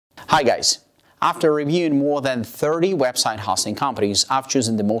Hi guys! After reviewing more than 30 website hosting companies, I've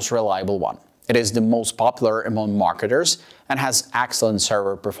chosen the most reliable one. It is the most popular among marketers and has excellent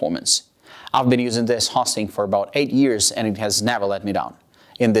server performance. I've been using this hosting for about 8 years and it has never let me down.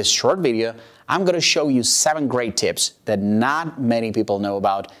 In this short video, I'm going to show you 7 great tips that not many people know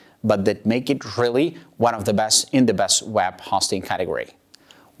about, but that make it really one of the best in the best web hosting category.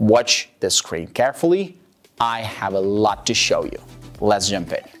 Watch the screen carefully. I have a lot to show you. Let's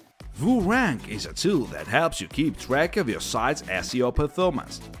jump in. WooRank is a tool that helps you keep track of your site's SEO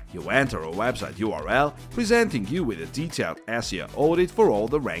performance. You enter a website URL, presenting you with a detailed SEO audit for all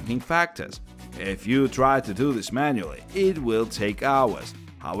the ranking factors. If you try to do this manually, it will take hours.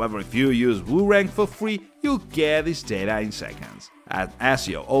 However, if you use WooRank for free, you'll get this data in seconds. An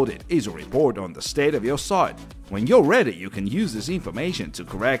SEO audit is a report on the state of your site. When you're ready, you can use this information to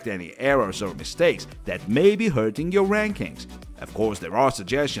correct any errors or mistakes that may be hurting your rankings. Of course, there are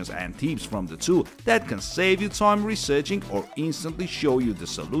suggestions and tips from the tool that can save you time researching or instantly show you the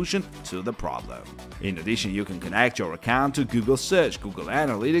solution to the problem. In addition, you can connect your account to Google Search, Google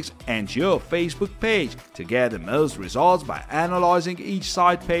Analytics, and your Facebook page to get the most results by analyzing each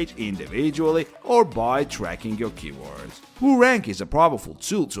site page individually or by tracking your keywords. WooRank is a powerful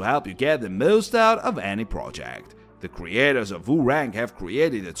tool to help you get the most out of any project. The creators of WooRank have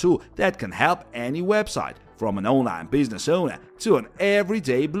created a tool that can help any website, from an online business owner to an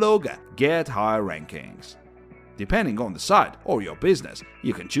everyday blogger, get higher rankings. Depending on the site or your business,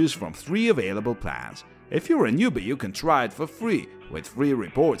 you can choose from 3 available plans. If you're a newbie, you can try it for free. With free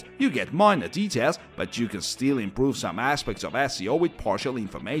reports, you get minor details, but you can still improve some aspects of SEO with partial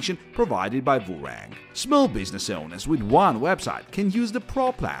information provided by WooRank. Small business owners with one website can use the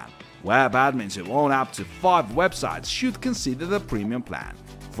Pro plan. Web admins who own up to 5 websites should consider the Premium plan.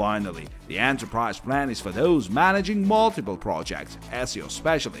 Finally, the Enterprise plan is for those managing multiple projects, SEO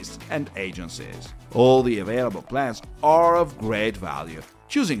specialists, and agencies. All the available plans are of great value.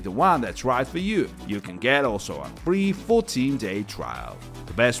 Choosing the one that's right for you, you can get also a free 14-day trial.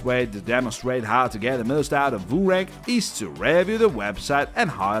 The best way to demonstrate how to get the most out of WooRank is to review the website and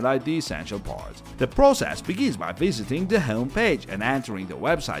highlight the essential parts. The process begins by visiting the home page and entering the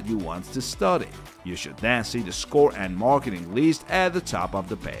website you want to study. You should then see the score and marketing list at the top of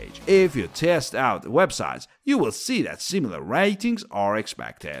the page. If you test out the websites, you will see that similar ratings are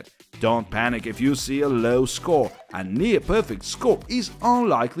expected. Don't panic if you see a low score. A near-perfect score is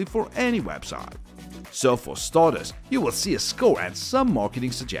unlikely for any website. So for starters, you will see a score and some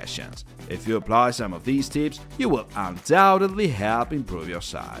marketing suggestions. If you apply some of these tips, you will undoubtedly help improve your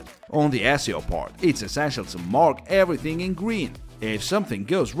site. On the SEO part, it's essential to mark everything in green. If something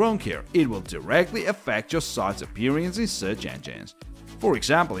goes wrong here, it will directly affect your site's appearance in search engines. For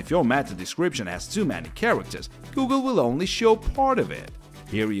example, if your meta description has too many characters, Google will only show part of it.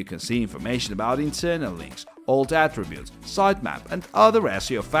 Here you can see information about internal links, alt attributes, sitemap, and other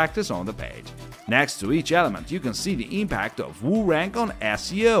SEO factors on the page. Next to each element, you can see the impact of WooRank on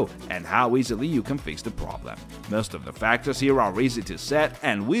SEO and how easily you can fix the problem. Most of the factors here are easy to set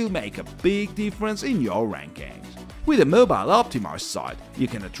and will make a big difference in your rankings. With a mobile-optimized site, you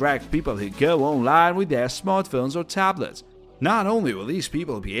can attract people who go online with their smartphones or tablets. Not only will these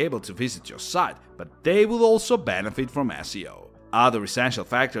people be able to visit your site, but they will also benefit from SEO. Other essential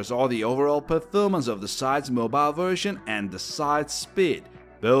factors are the overall performance of the site's mobile version and the site's speed.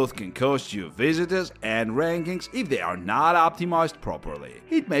 Both can cost you visitors and rankings if they are not optimized properly.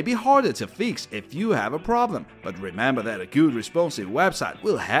 It may be harder to fix if you have a problem, but remember that a good responsive website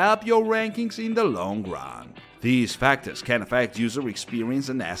will help your rankings in the long run. These factors can affect user experience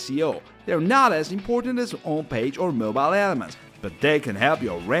and SEO. They're not as important as on-page or mobile elements, but they can help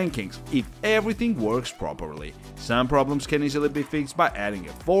your rankings if everything works properly. Some problems can easily be fixed by adding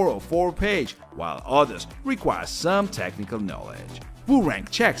a 404 page, while others require some technical knowledge. WooRank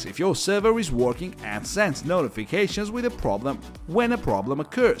checks if your server is working and sends notifications with a problem when a problem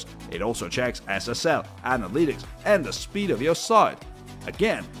occurs. It also checks SSL, analytics, and the speed of your site.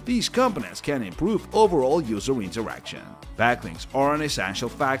 Again, these components can improve overall user interaction. Backlinks are an essential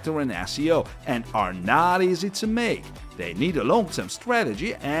factor in SEO and are not easy to make. They need a long-term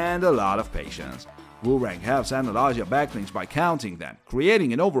strategy and a lot of patience. WooRank helps analyze your backlinks by counting them,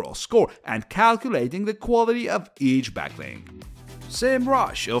 creating an overall score, and calculating the quality of each backlink.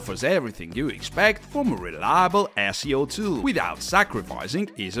 SEMrush offers everything you expect from a reliable SEO tool without sacrificing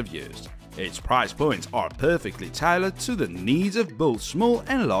ease of use. Its price points are perfectly tailored to the needs of both small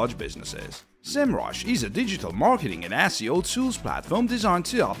and large businesses. SEMrush is a digital marketing and SEO tools platform designed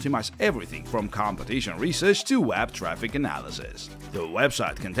to optimize everything from competition research to web traffic analysis. The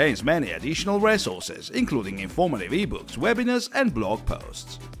website contains many additional resources, including informative ebooks, webinars, and blog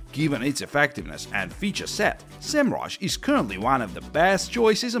posts. Given its effectiveness and feature set, SEMrush is currently one of the best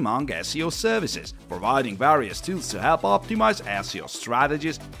choices among SEO services, providing various tools to help optimize SEO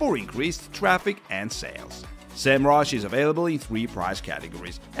strategies for increased traffic and sales. SEMrush is available in 3 price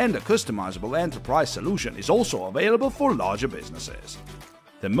categories, and a customizable enterprise solution is also available for larger businesses.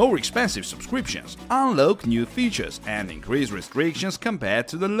 The more expensive subscriptions unlock new features and increase restrictions compared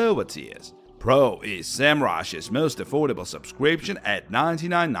to the lower tiers. Pro is SEMrush's most affordable subscription at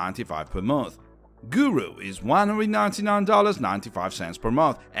 $99.95 per month. Guru is $199.95 per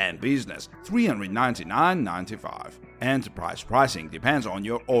month, and Business $399.95. Enterprise pricing depends on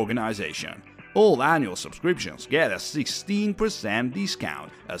your organization. All annual subscriptions get a 16%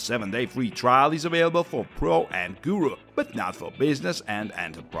 discount. A 7-day free trial is available for Pro and Guru, but not for Business and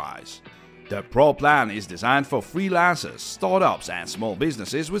Enterprise. The Pro plan is designed for freelancers, startups, and small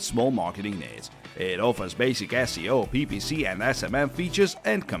businesses with small marketing needs. It offers basic SEO, PPC, and SMM features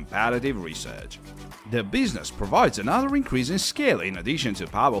and competitive research. The Business provides another increase in scale in addition to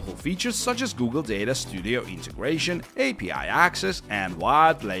powerful features such as Google Data Studio integration, API access, and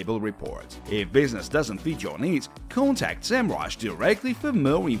white label reports. If Business doesn't fit your needs, contact SEMrush directly for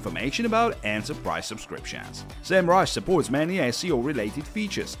more information about enterprise subscriptions. SEMrush supports many SEO-related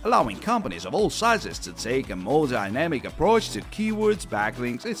features, allowing companies of all sizes to take a more dynamic approach to keywords,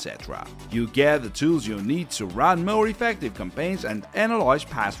 backlinks, etc. You get the tools you need to run more effective campaigns and analyze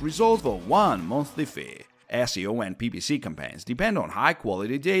past results for one monthly fee. SEO and PPC campaigns depend on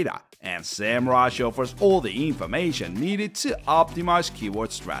high-quality data, and SEMrush offers all the information needed to optimize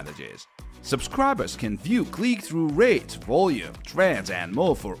keyword strategies. Subscribers can view click-through rates, volume, trends, and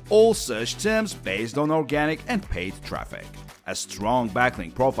more for all search terms based on organic and paid traffic. A strong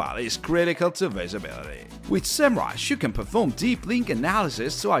backlink profile is critical to visibility. With SEMrush, you can perform deep link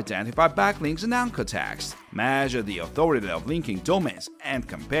analysis to identify backlinks and anchor text, measure the authority of linking domains, and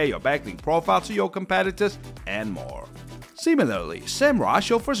compare your backlink profile to your competitors, and more. Similarly,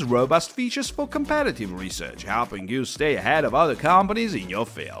 SEMrush offers robust features for competitive research, helping you stay ahead of other companies in your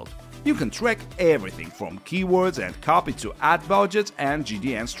field. You can track everything from keywords and copy to ad budgets and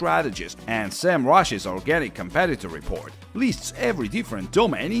GDN strategies, and SEMrush's Organic Competitor Report lists every different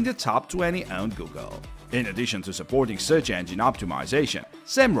domain in the top 20 on Google. In addition to supporting search engine optimization,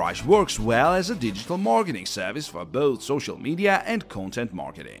 SEMrush works well as a digital marketing service for both social media and content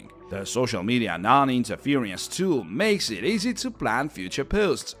marketing. The social media non-interference tool makes it easy to plan future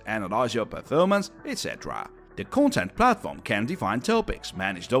posts, analyze your performance, etc. The content platform can define topics,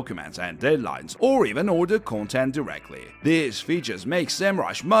 manage documents and deadlines, or even order content directly. These features make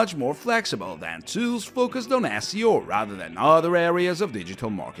SEMrush much more flexible than tools focused on SEO rather than other areas of digital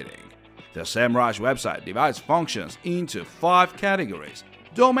marketing. The SEMrush website divides functions into 5 categories: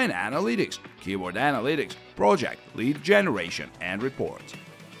 domain analytics, keyword analytics, project, lead generation, and reports.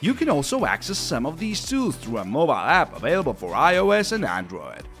 You can also access some of these tools through a mobile app available for iOS and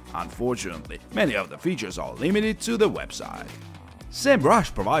Android. Unfortunately, many of the features are limited to the website.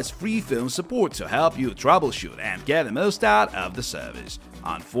 SEMrush provides free phone support to help you troubleshoot and get the most out of the service.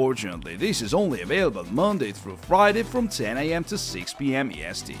 Unfortunately, this is only available Monday through Friday from 10 a.m. to 6 p.m.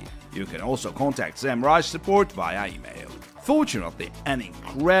 EST. You can also contact SEMrush support via email. Fortunately, an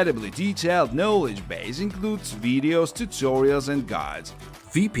incredibly detailed knowledge base includes videos, tutorials, and guides.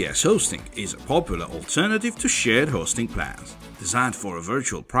 VPS hosting is a popular alternative to shared hosting plans. Designed for a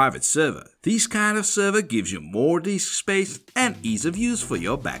virtual private server, this kind of server gives you more disk space and ease of use for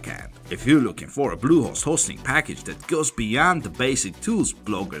your backend. If you're looking for a Bluehost hosting package that goes beyond the basic tools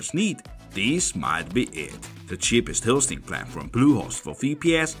bloggers need, this might be it. The cheapest hosting plan from Bluehost for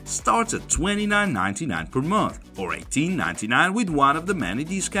VPS starts at $29.99 per month or $18.99 with one of the many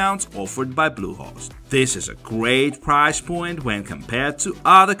discounts offered by Bluehost. This is a great price point when compared to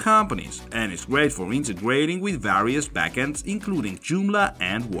other companies, and it's great for integrating with various backends including Joomla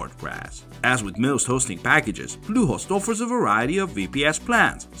and WordPress. As with most hosting packages, Bluehost offers a variety of VPS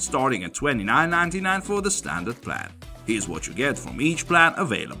plans, starting at $29.99 for the standard plan. Here's what you get from each plan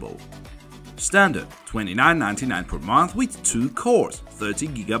available. Standard, $29.99 per month with 2 cores,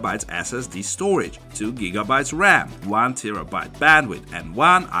 30GB SSD storage, 2GB RAM, 1TB bandwidth, and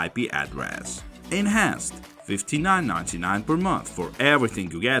 1 IP address. Enhanced, $59.99 per month for everything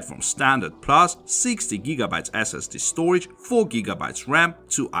you get from Standard Plus, 60GB SSD storage, 4GB RAM,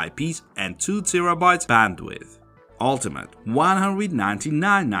 2 IPs, and 2TB bandwidth. Ultimate,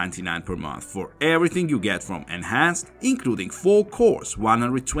 $199.99 per month for everything you get from Enhanced, including 4 cores,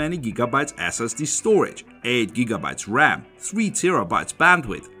 120GB SSD storage, 8GB RAM, 3TB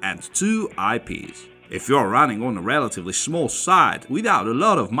bandwidth, and 2 IPs. If you're running on a relatively small site without a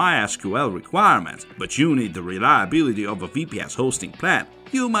lot of MySQL requirements, but you need the reliability of a VPS hosting plan,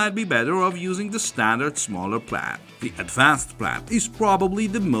 you might be better off using the standard smaller plan. The advanced plan is probably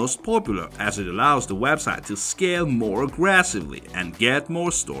the most popular as it allows the website to scale more aggressively and get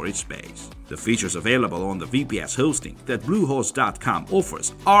more storage space. The features available on the VPS hosting that Bluehost.com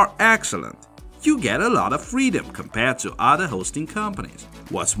offers are excellent. You get a lot of freedom compared to other hosting companies.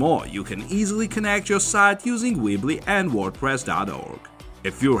 What's more, you can easily connect your site using Weebly and WordPress.org.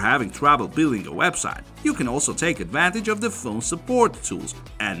 If you're having trouble building a website, you can also take advantage of the phone support tools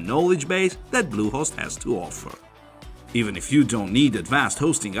and knowledge base that Bluehost has to offer. Even if you don't need advanced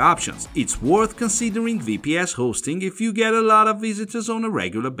hosting options, it's worth considering VPS hosting if you get a lot of visitors on a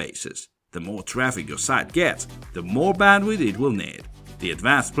regular basis. The more traffic your site gets, the more bandwidth it will need. The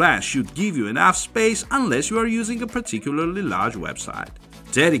advanced plan should give you enough space unless you are using a particularly large website.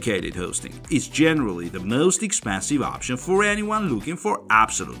 Dedicated hosting is generally the most expensive option for anyone looking for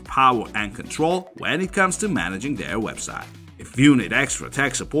absolute power and control when it comes to managing their website. If you need extra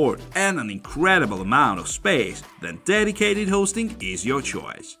tech support and an incredible amount of space, then dedicated hosting is your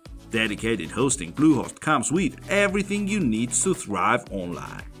choice. Dedicated hosting Bluehost comes with everything you need to thrive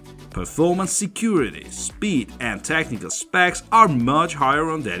online. Performance, security, speed, and technical specs are much higher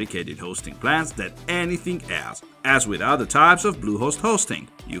on dedicated hosting plans than anything else. As with other types of Bluehost hosting,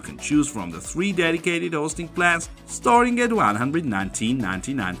 you can choose from the 3 dedicated hosting plans starting at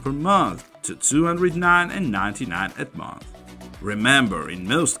 $119.99 per month to $209.99 a month. Remember, in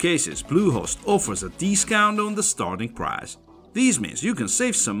most cases, Bluehost offers a discount on the starting price. This means you can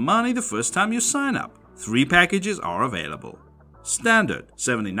save some money the first time you sign up. 3 packages are available. Standard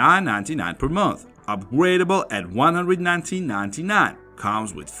 $79.99 per month, upgradable at $119.99,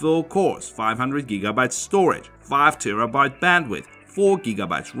 comes with full course, 500 GB storage, 5 TB bandwidth, 4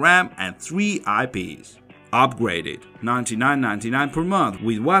 GB RAM and 3 IPs. Upgraded $99.99 per month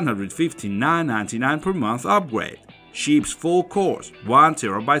with $159.99 per month upgrade. Ships full course, 1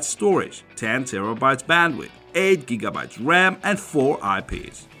 TB storage, 10 TB bandwidth, 8 GB RAM and 4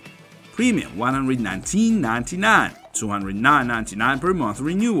 IPs. Premium $119.99, $209.99 per month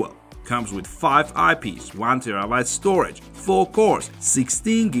renewal. Comes with 5 IPs, 1 TB storage, full course,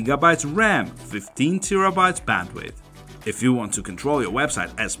 16 GB RAM, 15 TB bandwidth. If you want to control your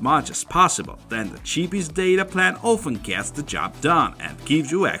website as much as possible, then the cheapest data plan often gets the job done and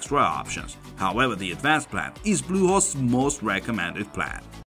gives you extra options. However, the advanced plan is Bluehost's most recommended plan.